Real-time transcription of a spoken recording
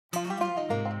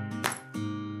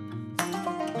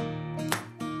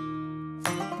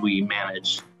We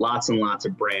manage lots and lots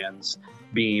of brands,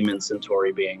 Beam and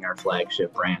Suntory being our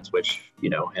flagship brands, which,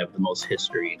 have the most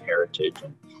history and heritage.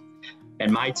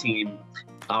 And my team,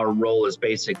 our role is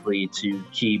basically to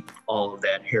keep all of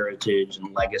that heritage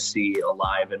and legacy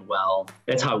alive and well.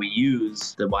 That's how we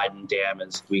use the Widen Dam,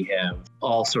 is we have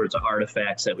all sorts of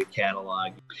artifacts that we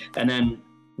catalog. And then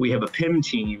we have a PIM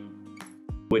team,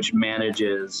 which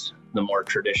manages the more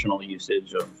traditional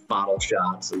usage of bottle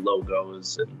shots and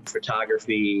logos and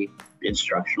photography,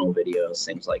 instructional videos,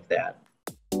 things like that.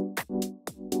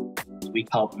 We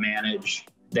help manage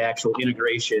the actual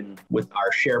integration with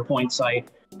our SharePoint site.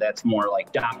 That's more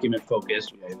like document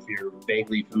focused. If you're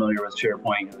vaguely familiar with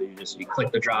SharePoint, you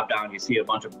click the drop down, you see a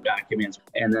bunch of documents.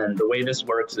 And then the way this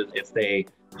works is if they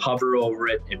hover over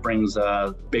it, it brings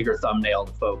a bigger thumbnail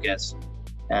to focus.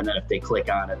 And then if they click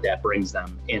on it, that brings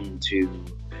them into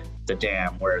the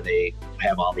DAM where they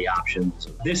have all the options.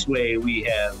 This way we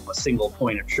have a single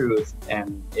point of truth,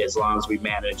 and as long as we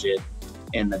manage it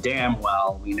in the DAM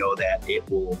well, we know that it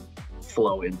will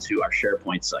flow into our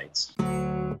SharePoint sites.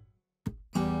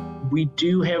 We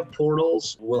do have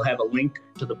portals. We'll have a link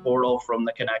to the portal from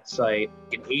the Connect site.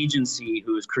 An agency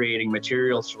who is creating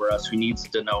materials for us, who needs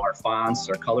to know our fonts,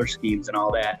 our color schemes, and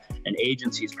all that, an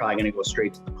agency is probably going to go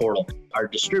straight to the portal. Our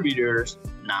distributors,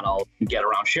 not all get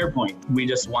around SharePoint. We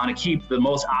just want to keep the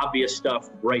most obvious stuff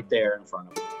right there in front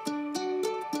of them.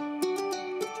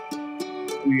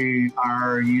 We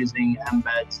are using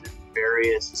embeds in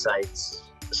various sites.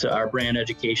 So our brand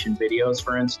education videos,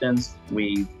 for instance,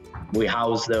 we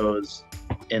house those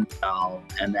in DAL,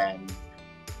 and then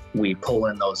we pull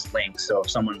in those links. So if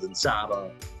someone's in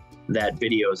Saba, that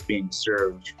video is being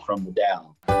served from the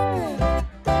DAL.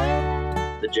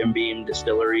 The Jim Beam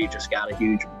distillery just got a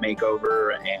huge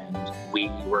makeover, and we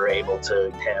were able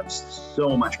to have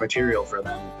so much material for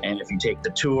them. And if you take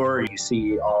the tour, you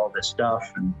see all this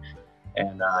stuff, and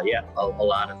a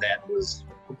lot of that was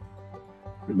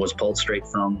pulled straight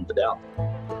from the DAL.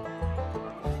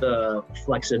 The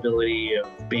flexibility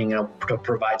of being able to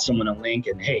provide someone a link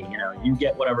and, hey, you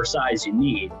get whatever size you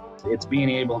need. It's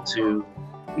being able to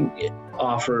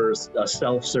offer a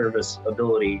self-service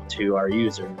ability to our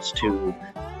users to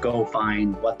go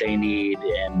find what they need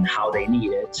and how they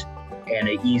need it, and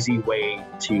an easy way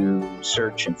to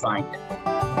search and find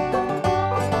it.